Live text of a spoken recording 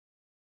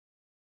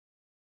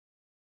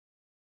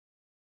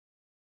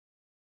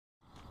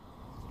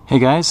Hey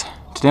guys,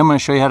 today I'm going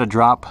to show you how to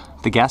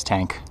drop the gas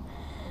tank.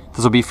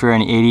 This will be for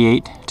an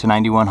 88 to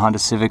 91 Honda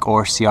Civic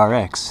or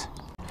CRX.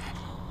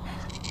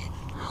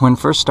 When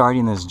first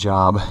starting this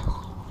job,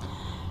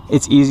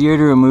 it's easier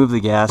to remove the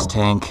gas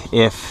tank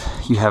if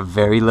you have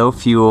very low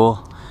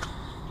fuel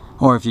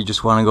or if you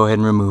just want to go ahead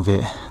and remove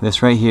it.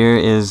 This right here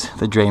is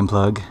the drain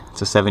plug.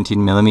 It's a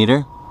 17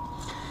 millimeter.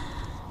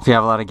 If you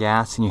have a lot of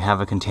gas and you have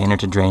a container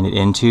to drain it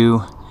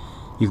into,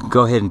 you can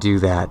go ahead and do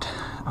that.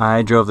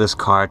 I drove this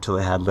car till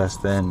it had less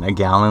than a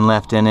gallon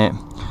left in it.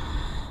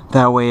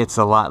 That way it's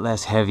a lot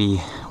less heavy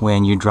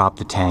when you drop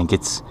the tank.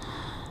 It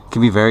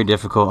can be very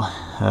difficult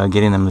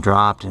getting them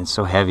dropped, and it's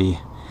so heavy.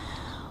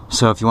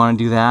 So if you want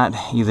to do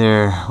that,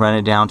 either run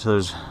it down till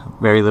there's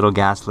very little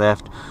gas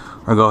left,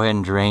 or go ahead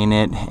and drain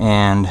it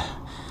and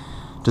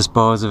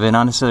dispose of it.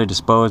 Not necessarily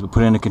dispose, but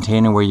put it in a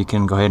container where you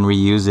can go ahead and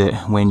reuse it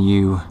when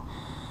you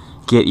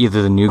get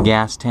either the new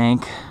gas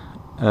tank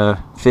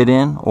fit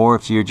in, or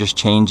if you're just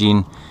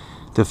changing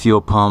the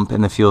fuel pump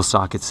and the fuel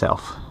sock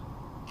itself.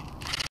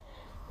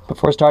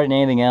 Before starting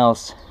anything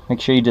else, make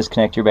sure you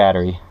disconnect your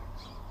battery.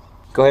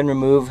 Go ahead and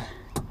remove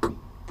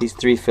these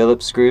 3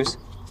 Phillips screws.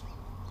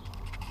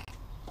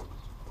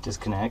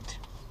 Disconnect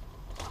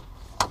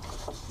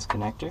this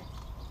connector.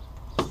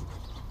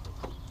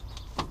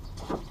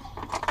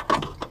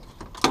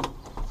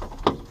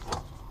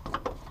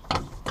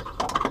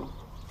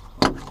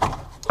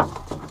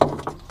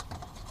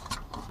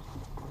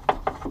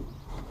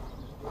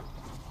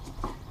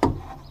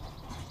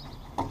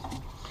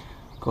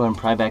 Go ahead and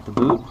pry back the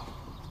boot.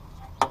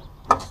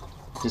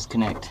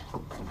 Disconnect.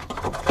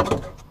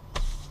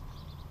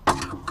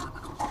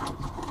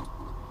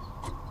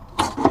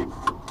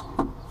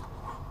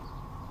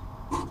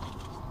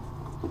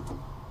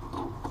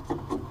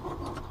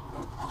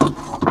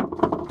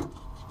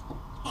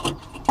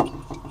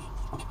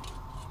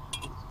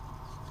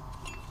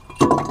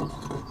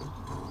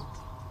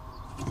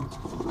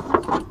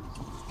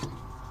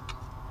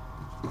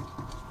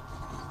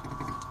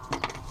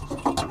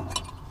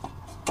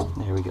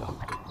 There we go.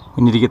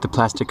 We need to get the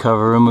plastic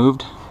cover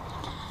removed.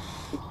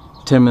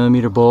 10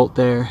 millimeter bolt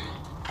there.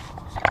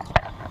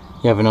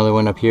 You have another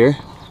one up here.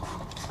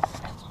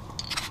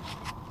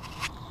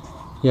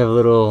 You have a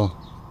little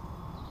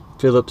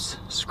Phillips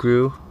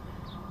screw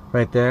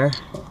right there.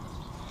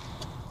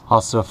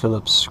 Also a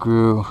Phillips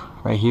screw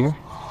right here.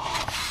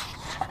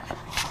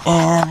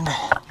 And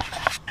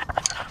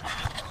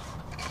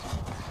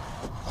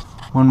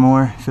one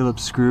more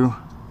Phillips screw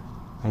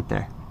right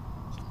there.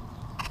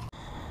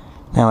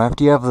 Now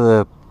after you have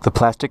the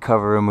plastic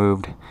cover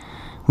removed,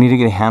 we need to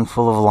get a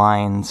handful of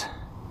lines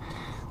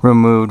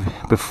removed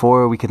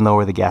before we can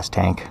lower the gas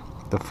tank.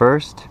 The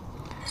first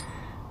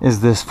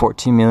is this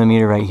 14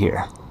 millimeter right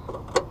here.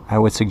 I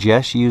would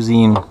suggest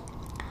using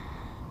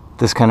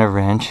this kind of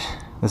wrench.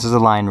 This is a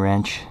line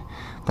wrench.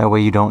 That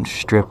way you don't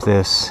strip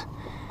this.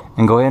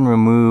 And go ahead and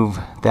remove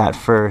that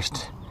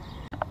first.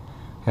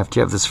 After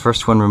you have this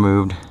first one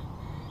removed,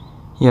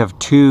 you have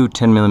 2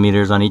 10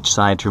 millimeters on each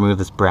side to remove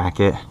this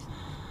bracket.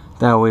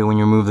 That way when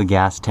you remove the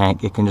gas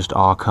tank, it can just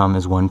all come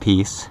as one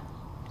piece.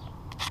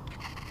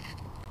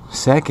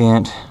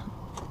 Second,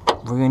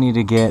 we're going to need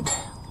to get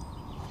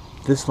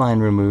this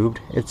line removed.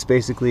 It's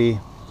basically,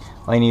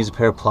 all you need is a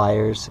pair of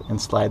pliers and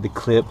slide the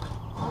clip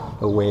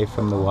away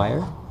from the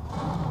wire.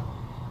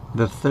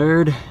 The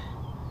third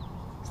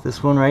is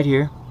this one right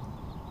here.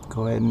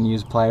 Go ahead and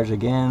use pliers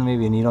again,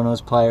 maybe a needle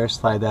nose plier,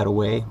 slide that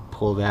away,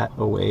 pull that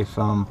away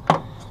from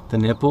the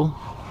nipple.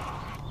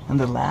 And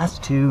the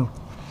last two,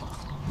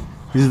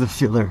 this is the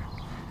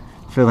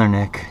filler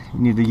neck. You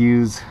need to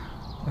use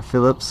a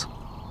Phillips.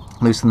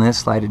 Loosen this,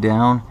 slide it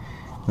down.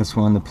 This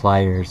one, the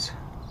pliers.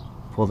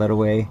 Pull that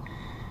away.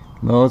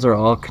 Those are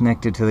all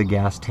connected to the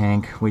gas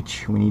tank,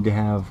 which we need to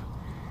have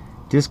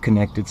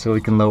disconnected so we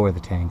can lower the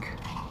tank.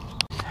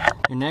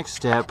 Your next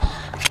step,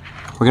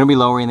 we're going to be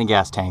lowering the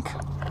gas tank.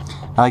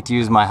 I like to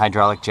use my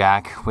hydraulic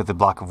jack with a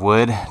block of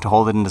wood to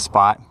hold it in the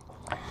spot.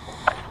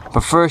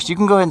 But first, you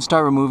can go ahead and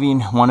start removing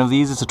one of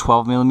these. It's a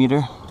 12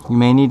 millimeter. You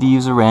may need to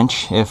use a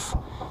wrench if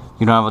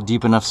you don't have a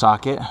deep enough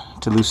socket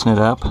to loosen it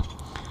up.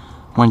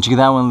 Once you get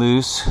that one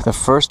loose, the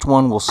first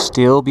one will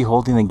still be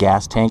holding the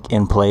gas tank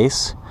in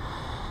place.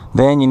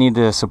 Then you need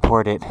to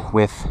support it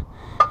with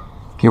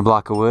your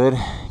block of wood.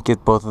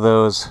 Get both of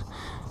those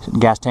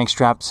gas tank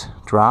straps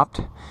dropped,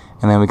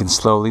 and then we can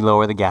slowly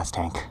lower the gas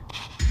tank.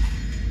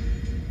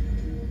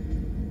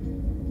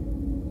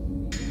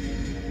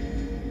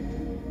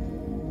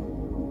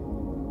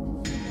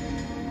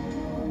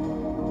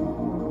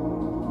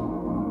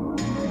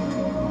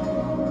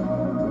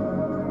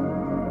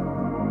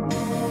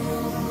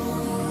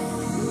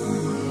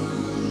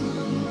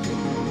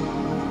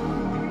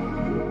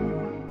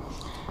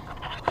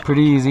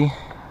 Pretty easy.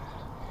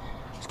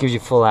 This gives you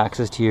full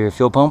access to your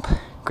fuel pump.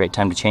 Great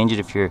time to change it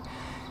if you're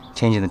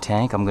changing the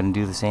tank. I'm going to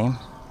do the same.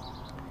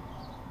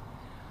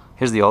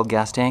 Here's the old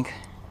gas tank.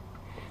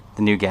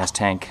 The new gas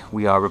tank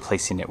we are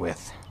replacing it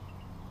with.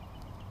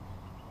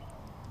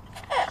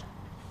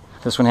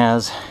 This one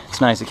has,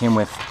 it's nice, it came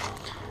with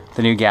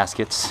the new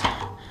gaskets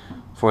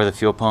for the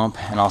fuel pump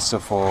and also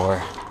for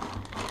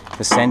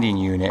the sending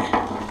unit.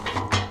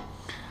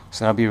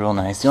 So that'll be real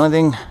nice. The only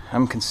thing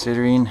I'm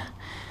considering,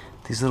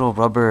 these little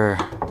rubber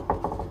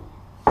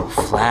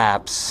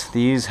flaps,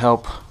 these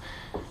help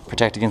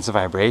protect against the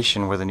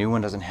vibration where the new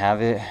one doesn't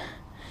have it.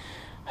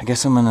 I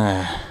guess I'm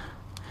gonna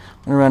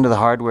run to the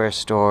hardware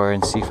store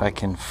and see if I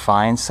can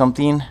find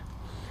something,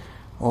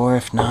 or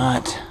if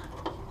not,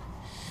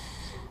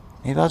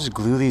 maybe I'll just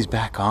glue these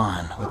back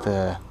on with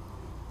the,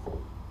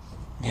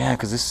 yeah,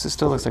 because this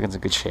still looks like it's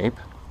in good shape.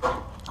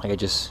 I could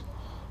just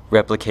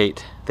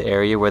replicate the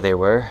area where they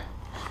were.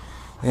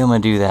 I think I'm gonna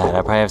do that. I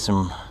probably have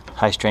some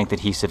high strength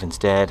adhesive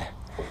instead.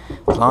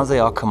 As long as they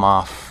all come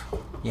off,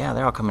 yeah,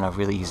 they're all coming off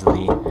really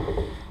easily.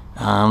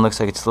 Looks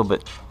like it's a little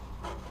bit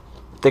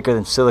thicker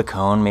than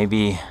silicone,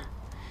 maybe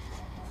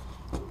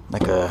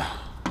like a,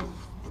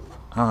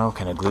 I don't know what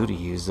kind of glue to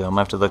use though. I'm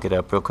gonna have to look it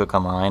up real quick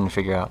online and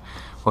figure out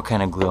what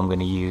kind of glue I'm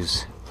gonna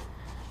use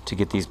to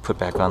get these put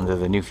back onto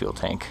the new fuel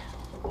tank.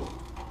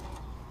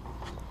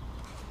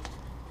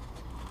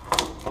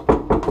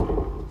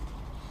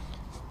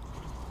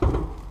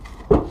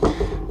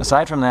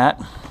 Aside from that,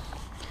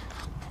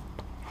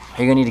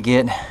 you're gonna need to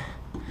get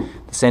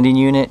the sending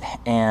unit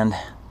and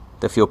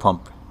the fuel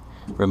pump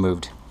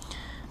removed.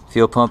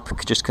 Fuel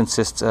pump just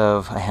consists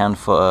of a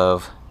handful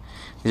of,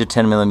 these are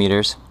 10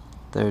 millimeters.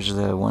 There's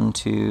the 1,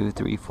 2,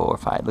 3, 4,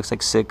 5, looks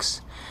like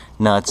 6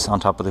 nuts on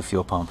top of the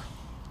fuel pump.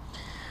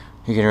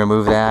 You're gonna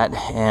remove that,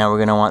 and we're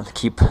gonna want to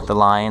keep the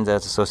lines that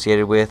it's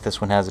associated with.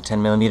 This one has a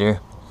 10 millimeter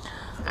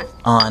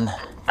on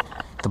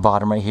the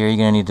bottom right here. You're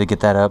gonna need to get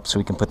that up so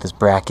we can put this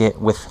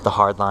bracket with the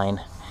hard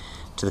line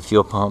to the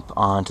fuel pump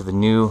onto the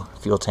new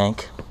fuel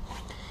tank.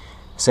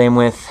 Same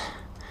with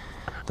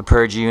the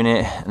purge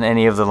unit and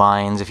any of the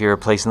lines. If you're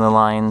replacing the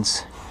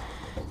lines,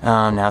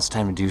 now's the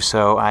time to do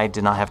so. I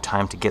did not have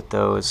time to get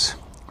those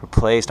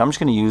replaced. I'm just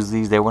gonna use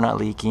these. They were not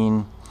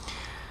leaking,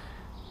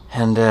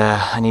 and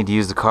I need to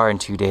use the car in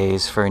 2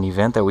 days for an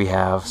event that we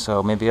have,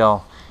 so maybe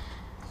I'll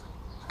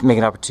take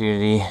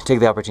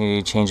the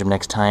opportunity to change them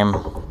next time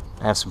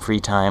I have some free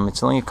time.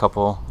 It's only a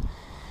couple,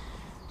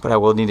 but I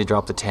will need to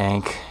drop the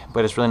tank,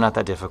 but it's really not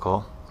that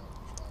difficult.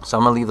 So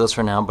I'm gonna leave those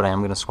for now, but I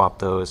am gonna swap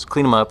those,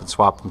 clean them up and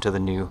swap them to the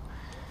new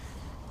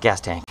gas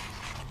tank.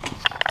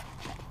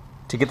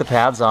 To get the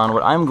pads on,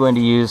 what I'm going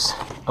to use,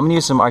 I'm gonna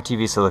use some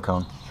RTV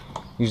silicone,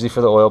 usually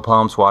for the oil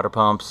pumps, water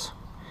pumps.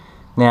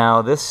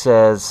 Now this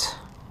says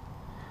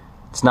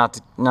it's not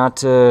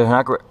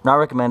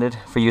recommended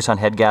for use on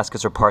head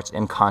gaskets or parts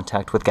in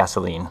contact with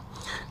gasoline.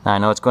 Now I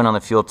know it's going on the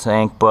fuel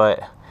tank,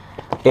 but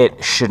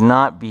it should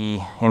not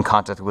be in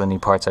contact with any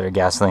parts that are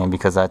gasoline,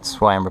 because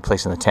that's why I'm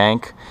replacing the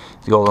tank.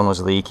 The old one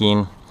was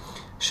leaking.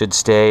 Should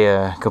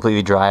stay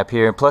completely dry up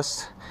here.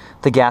 Plus,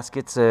 the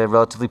gasket's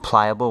relatively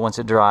pliable. Once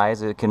it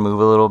dries, it can move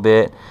a little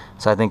bit.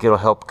 So I think it'll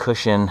help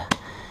cushion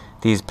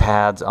these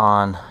pads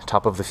on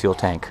top of the fuel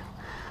tank.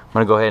 I'm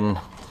gonna go ahead and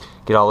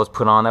get all those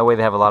put on. That way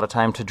they have a lot of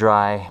time to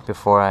dry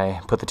before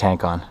I put the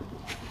tank on.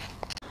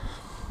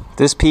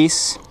 This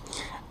piece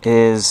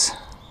is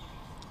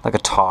like a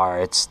tar.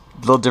 It's a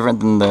little different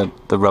than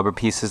the rubber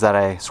pieces that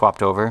I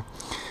swapped over.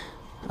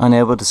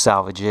 Unable to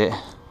salvage it.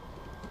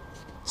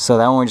 So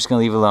that one we're just gonna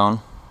leave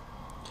alone.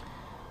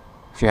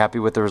 If you're happy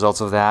with the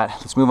results of that,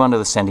 let's move on to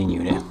the sending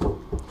unit.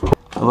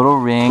 A little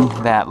ring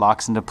that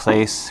locks into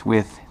place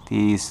with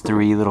these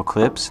 3 little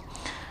clips.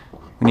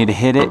 We need to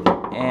hit it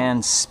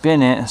and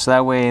spin it, so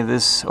that way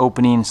this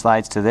opening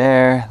slides to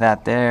there,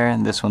 that there,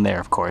 and this one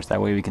there, of course.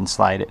 That way we can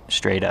slide it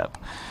straight up.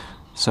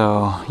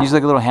 So use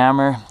like a little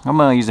hammer. I'm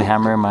gonna use a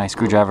hammer and my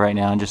screwdriver right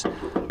now and just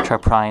try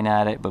prying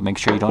at it, but make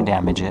sure you don't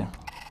damage it.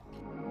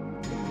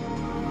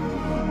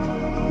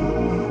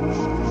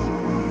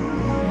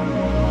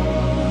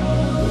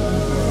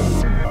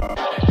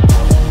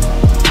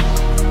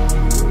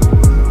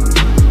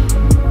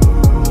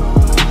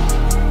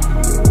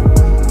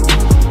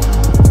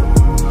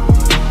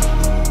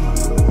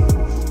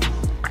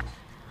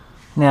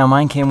 Now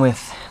mine came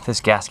with this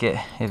gasket.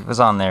 It was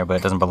on there, but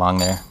it doesn't belong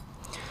there.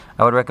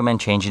 I would recommend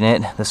changing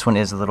it. This one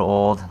is a little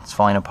old, it's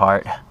falling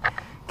apart.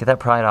 Get that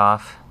pried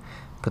off,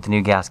 put the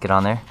new gasket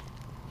on there.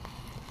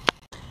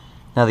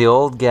 Now the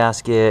old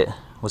gasket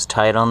was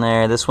tight on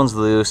there. This one's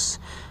loose.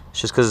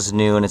 It's just because it's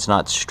new and it's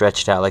not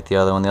stretched out like the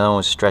other one. The other one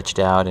was stretched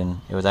out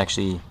and it was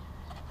actually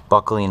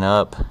buckling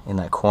up in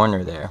that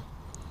corner there.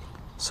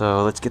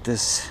 So let's get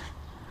this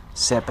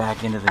set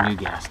back into the new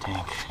gas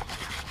tank.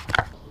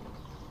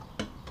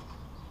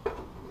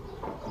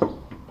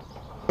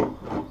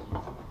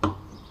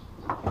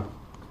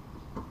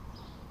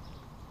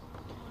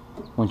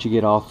 Once you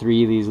get all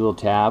 3 of these little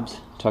tabs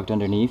tucked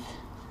underneath,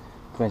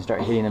 go ahead and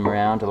start hitting them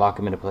around to lock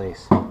them into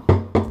place.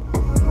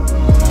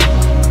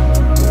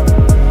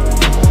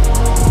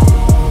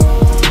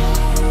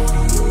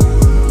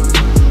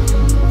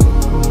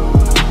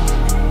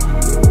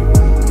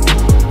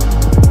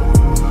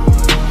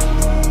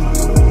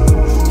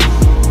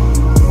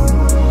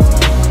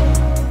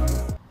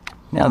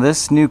 Now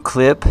this new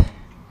clip,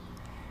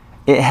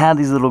 it had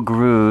these little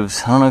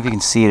grooves. I don't know if you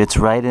can see it, it's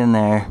right in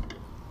there.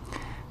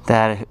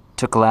 That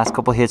took the last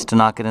couple hits to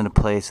knock it into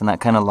place, and that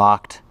kind of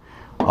locked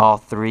all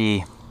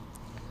 3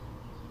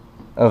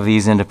 of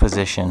these into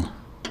position.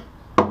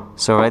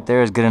 So right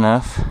there is good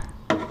enough,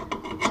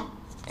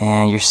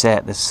 and you're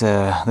set. This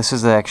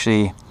is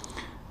actually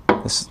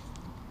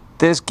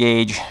this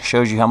gauge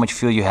shows you how much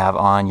fuel you have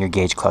on your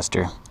gauge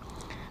cluster.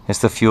 It's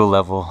the fuel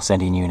level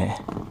sending unit.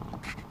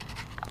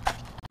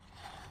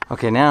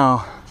 Okay,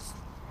 now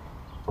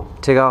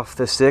take off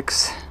the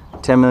 6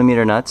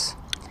 10mm nuts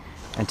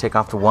and take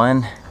off the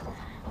one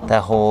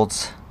that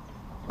holds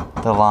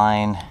the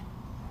line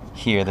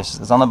here. This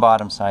is on the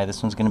bottom side.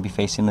 This one's going to be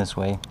facing this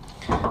way.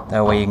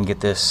 That way you can get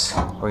this,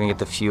 we're going to get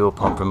the fuel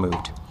pump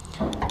removed.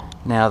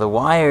 Now the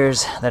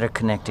wires that are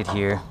connected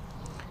here,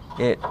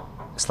 it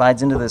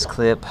slides into this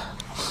clip,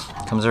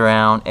 comes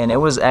around, and it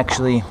was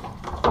actually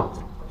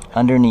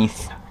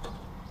underneath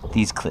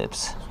these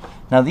clips.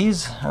 Now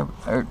these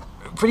are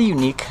pretty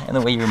unique in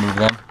the way you remove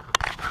them.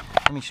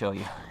 Let me show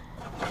you.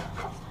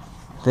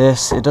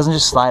 It doesn't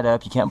just slide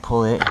up, you can't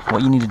pull it.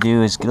 What you need to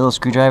do is get a little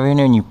screwdriver in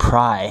there and you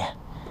pry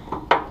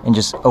and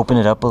just open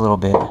it up a little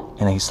bit,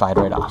 and they slide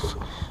right off.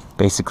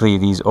 Basically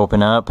these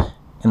open up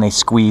and they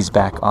squeeze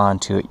back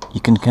onto it.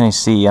 You can kind of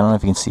see, I don't know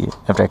if you can see it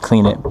after I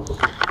clean it,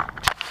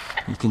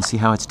 you can see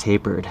how it's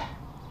tapered.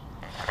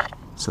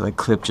 So the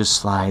clip just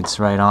slides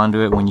right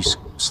onto it when you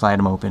slide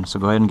them open. So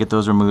go ahead and get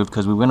those removed,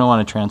 because we wouldn't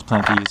want to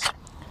transplant these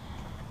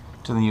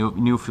to the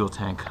new fuel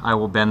tank. I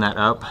will bend that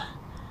up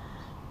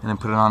and then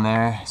put it on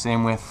there.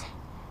 Same with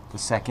the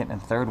second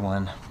and third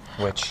one,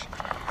 which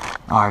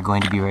are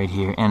going to be right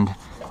here. And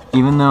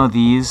even though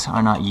these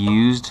are not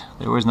used,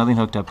 there was nothing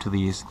hooked up to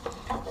these,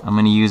 I'm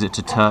going to use it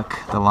to tuck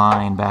the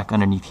line back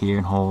underneath here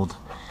and hold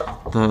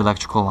the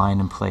electrical line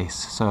in place.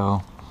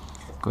 So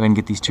go ahead and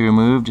get these 2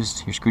 removed.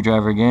 Just your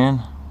screwdriver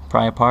again,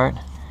 pry apart,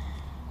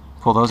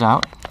 pull those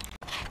out.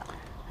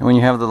 And when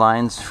you have the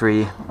lines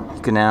free,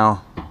 you can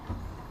now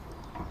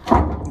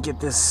get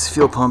this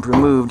fuel pump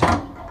removed.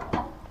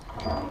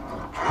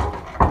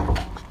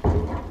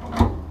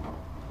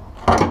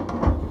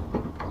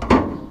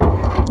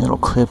 Little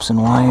clips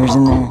and wires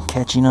in there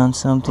catching on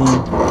something.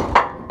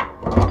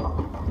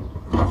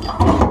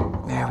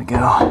 There we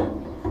go.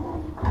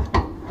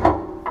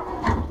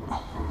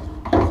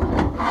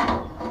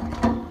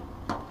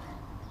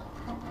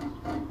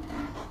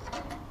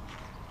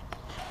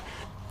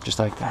 Just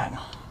like that.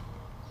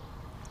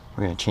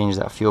 We're going to change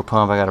that fuel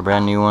pump. I got a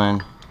brand new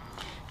one,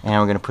 and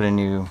we're going to put a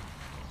new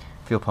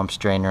fuel pump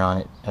strainer on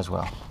it as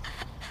well.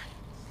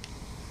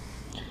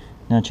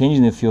 Now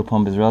changing the fuel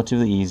pump is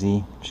relatively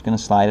easy. Just going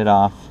to slide it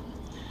off.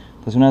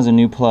 This one has a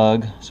new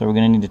plug, so we're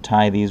going to need to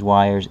tie these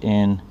wires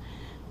in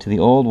to the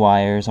old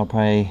wires. I'll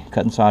probably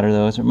cut and solder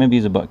those, or maybe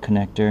use a butt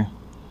connector.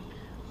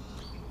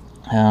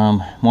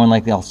 More than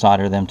likely I'll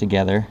solder them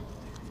together.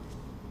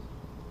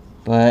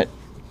 But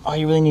all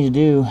you really need to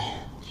do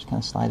is just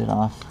kind of slide it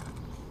off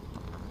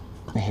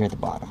right here at the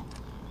bottom.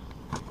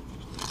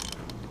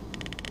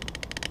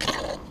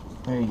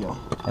 There you go.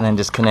 And then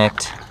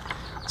disconnect,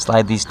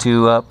 slide these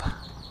 2 up,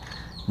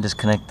 and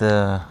disconnect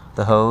the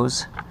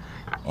hose,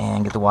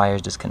 and get the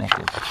wires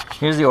disconnected.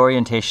 Here's the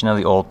orientation of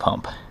the old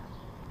pump.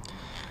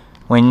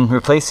 When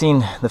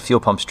replacing the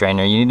fuel pump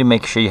strainer, you need to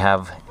make sure you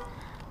have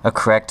a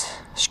correct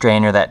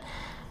strainer that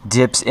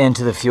dips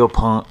into the fuel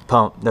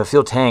the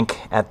fuel tank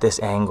at this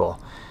angle.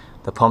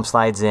 The pump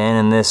slides in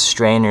and this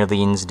strainer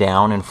leans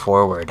down and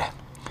forward.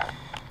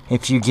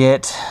 If you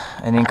get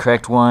an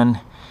incorrect one,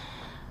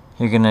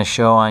 you're gonna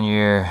show on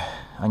your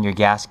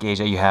gas gauge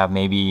that you have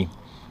maybe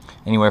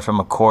anywhere from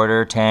a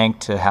 1/4 tank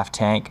to half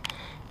tank,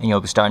 and you'll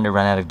be starting to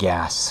run out of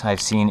gas. I've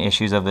seen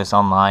issues of this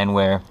online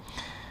where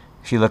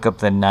if you look up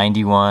the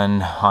 91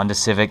 Honda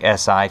Civic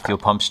SI fuel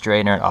pump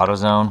strainer at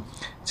AutoZone,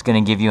 it's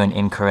going to give you an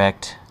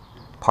incorrect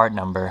part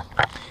number.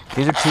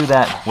 These are 2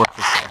 that work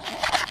the same.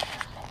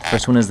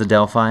 First one is the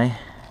Delphi,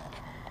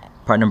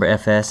 part number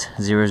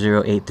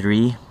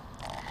FS0083.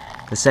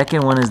 The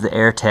second one is the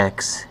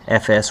AirTex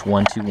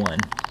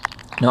FS121.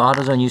 Now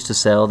AutoZone used to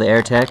sell the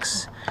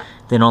AirTex.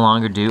 They no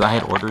longer do. I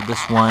had ordered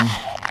this one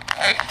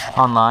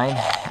online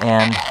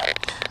and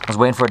I was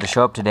waiting for it to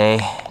show up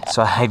today,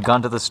 so I had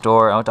gone to the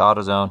store, I went to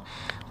AutoZone,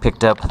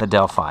 picked up the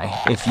Delphi.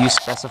 If you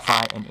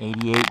specify an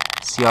 88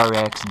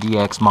 CRX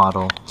DX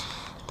model,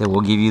 they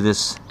will give you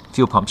this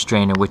fuel pump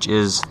strainer, which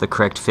is the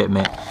correct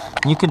fitment.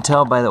 And you can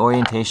tell by the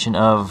orientation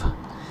of,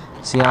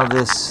 see how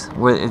this,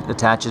 where it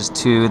attaches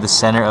to the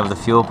center of the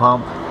fuel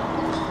pump?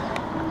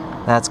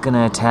 That's going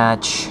to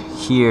attach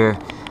here,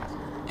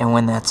 and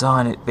when that's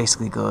on, it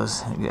basically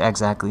goes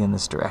exactly in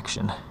this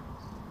direction.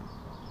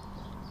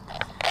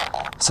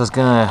 So it's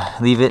going to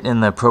leave it in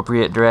the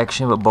appropriate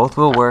direction, but both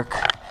will work.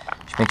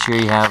 Just make sure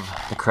you have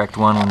the correct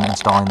one when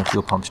installing the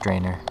fuel pump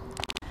strainer.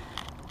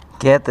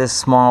 Get this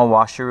small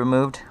washer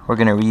removed. We're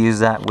going to reuse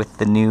that with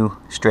the new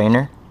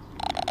strainer.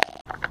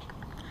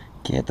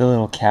 Get the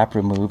little cap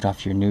removed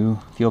off your new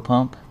fuel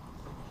pump.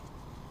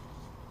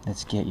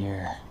 Let's get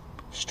your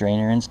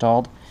strainer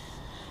installed.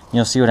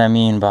 You'll see what I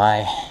mean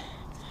by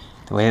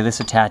the way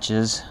this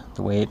attaches,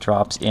 the way it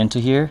drops into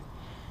here.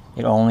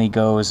 It only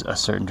goes a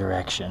certain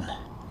direction.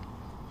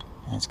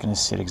 And it's going to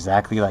sit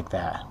exactly like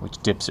that, which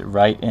dips it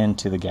right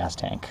into the gas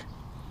tank.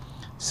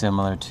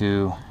 Similar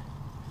to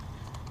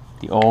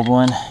the old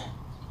one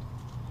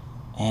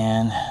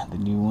and the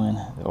new one,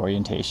 the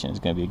orientation is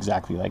going to be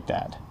exactly like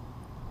that.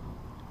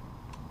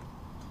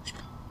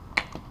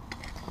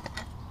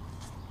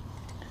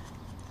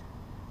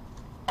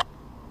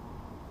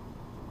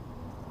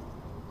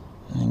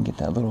 And then get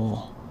that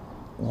little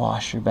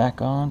washer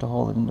back on to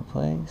hold it into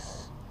place.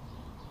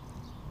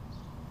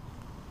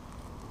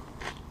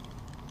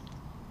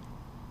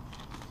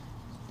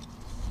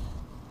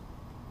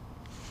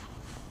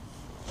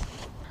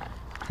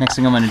 Next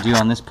thing I'm going to do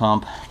on this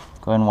pump,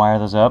 go ahead and wire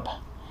those up,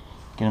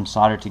 get them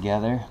soldered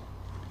together.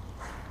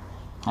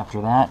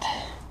 After that,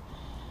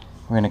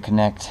 we're going to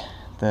connect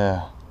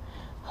the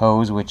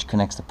hose which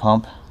connects the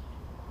pump.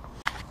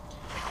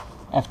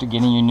 After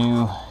getting your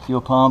new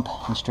fuel pump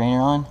and strainer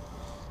on,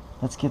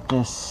 let's get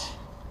this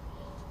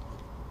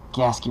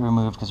gasket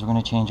removed because we're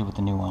going to change it with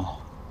the new one.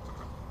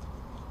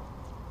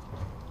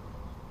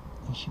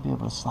 You should be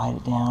able to slide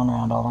it down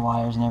around all the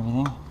wires and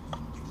everything.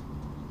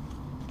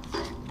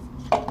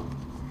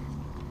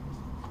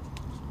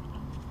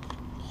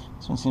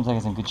 This one seems like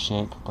it's in good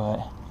shape,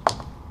 but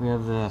we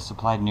have the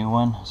supplied new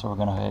one, so we're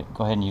going to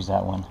go ahead and use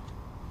that one.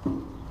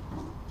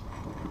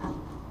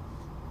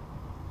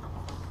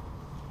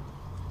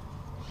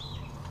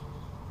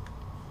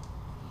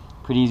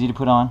 Pretty easy to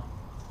put on.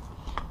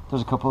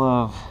 There's a couple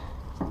of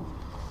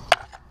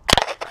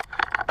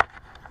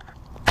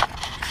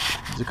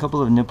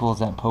nipples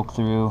that poke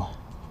through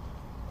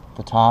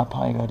the top.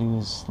 All you gotta do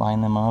is line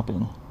them up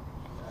and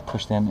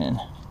push them in.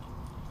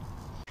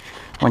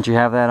 Once you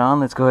have that on,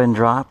 let's go ahead and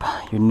drop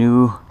your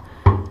new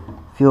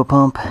fuel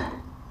pump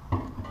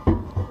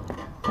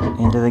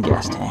into the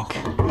gas tank.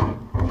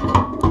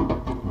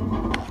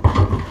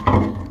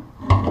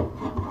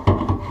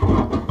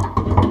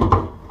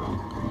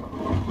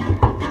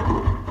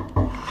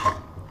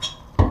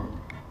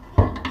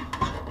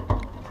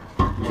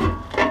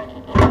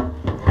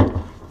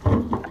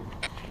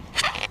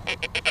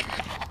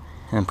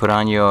 And put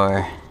on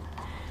your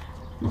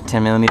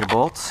 10mm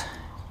bolts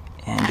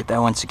and get that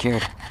one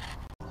secured.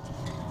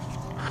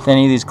 If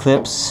any of these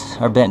clips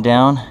are bent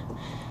down,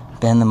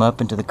 bend them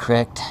up into the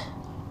correct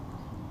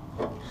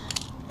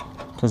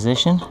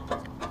position.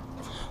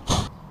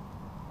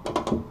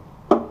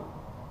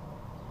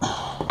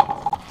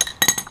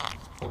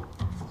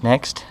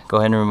 Next, go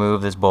ahead and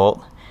remove this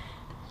bolt.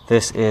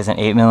 This is an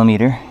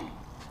 8mm.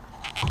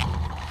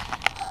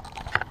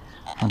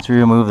 Once we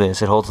remove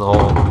this, it holds the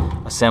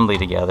whole assembly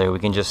together. We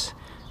can just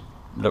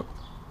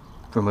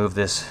remove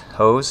this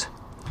hose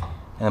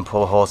and then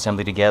pull the whole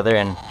assembly together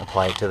and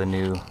apply it to the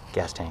new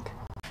gas tank.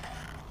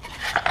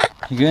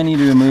 You're going to need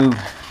to remove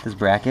this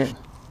bracket.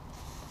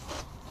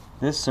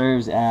 This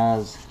serves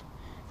as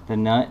the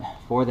nut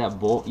for that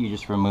bolt you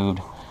just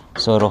removed,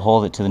 so it'll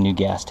hold it to the new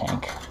gas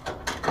tank.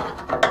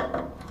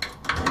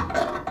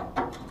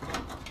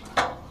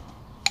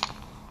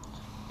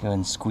 Go ahead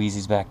and squeeze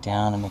these back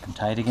down and make them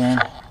tight again.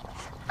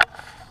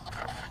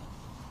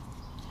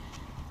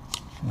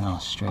 And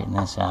I'll straighten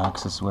this out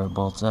because this is where it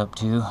bolts up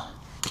to.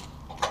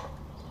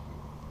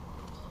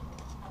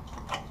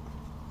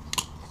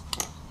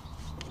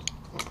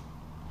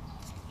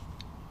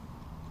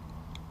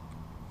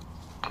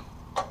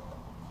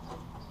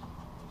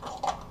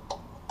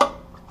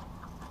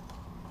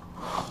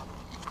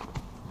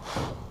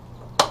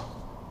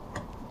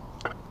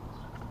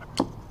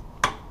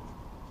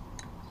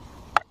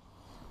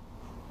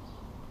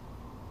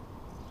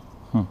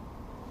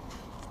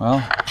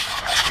 Well,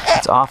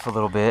 it's off a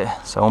little bit,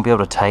 so I won't be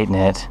able to tighten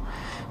it.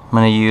 I'm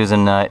going to use a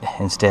nut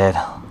instead.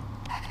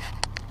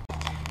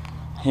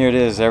 Here it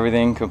is,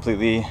 everything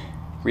completely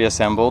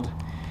reassembled.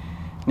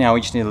 Now we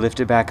just need to lift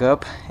it back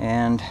up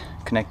and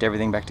connect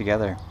everything back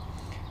together.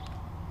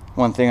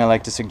 One thing I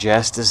like to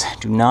suggest is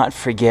do not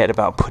forget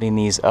about putting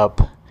these up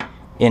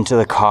into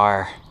the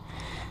car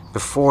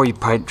before you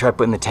try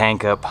putting the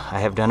tank up. I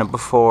have done it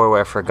before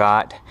where I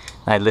forgot.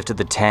 I lifted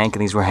the tank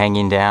and these were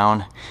hanging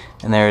down,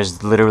 and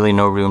there's literally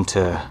no room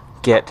to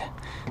get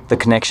the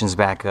connections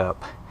back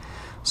up.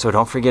 So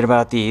don't forget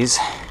about these.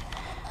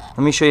 Let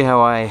me show you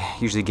how I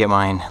usually get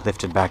mine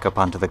lifted back up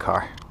onto the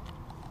car.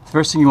 The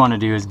first thing you want to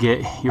do is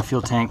get your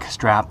fuel tank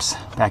straps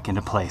back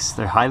into place.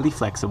 They're highly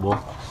flexible,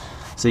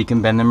 so you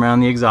can bend them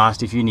around the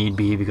exhaust if you need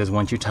be, because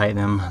once you tighten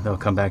them, they'll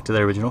come back to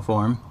their original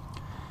form.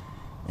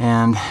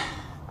 And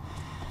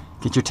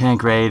get your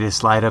tank ready to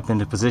slide up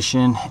into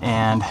position.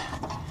 And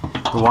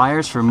the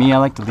wires, for me, I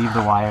like to leave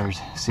the wires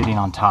sitting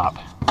on top.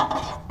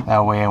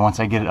 That way, once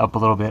I get it up a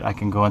little bit, I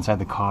can go inside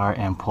the car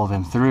and pull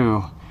them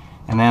through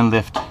and then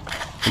lift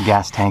the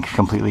gas tank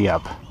completely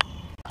up.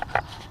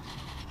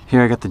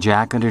 Here I got the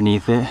jack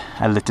underneath it.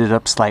 I lifted it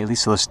up slightly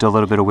so there's still a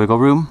little bit of wiggle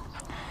room.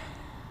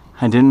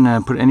 I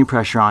didn't put any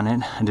pressure on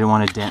it. I didn't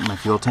want to dent my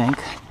fuel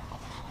tank.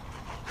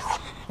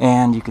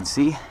 And you can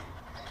see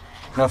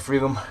enough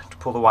room to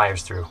pull the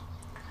wires through.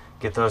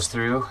 Get those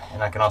through,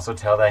 and I can also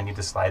tell that I need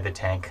to slide the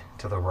tank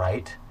to the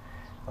right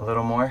a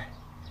little more,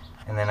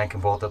 and then I can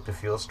bolt up the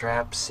fuel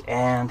straps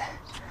and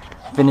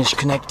finish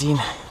connecting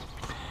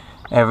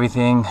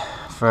everything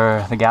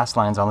for the gas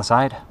lines on the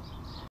side.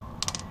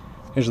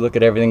 Here's a look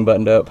at everything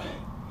buttoned up.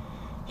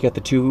 You got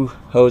the 2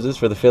 hoses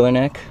for the filler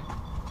neck,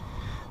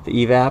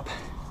 the evap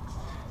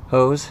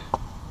hose,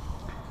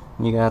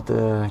 and you got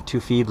the 2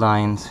 feed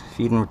lines,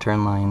 feed and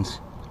return lines.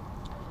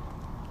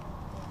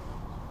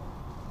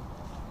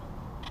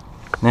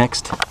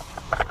 Next,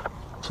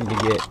 you need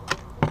to get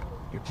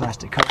your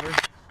plastic cover.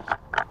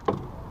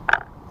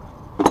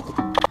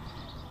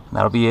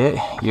 That'll be it.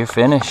 You're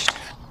finished.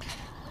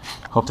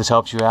 Hope this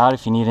helps you out.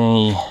 If you need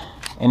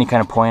any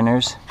kind of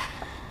pointers,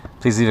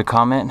 please leave a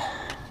comment.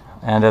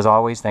 And as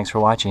always, thanks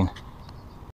for watching.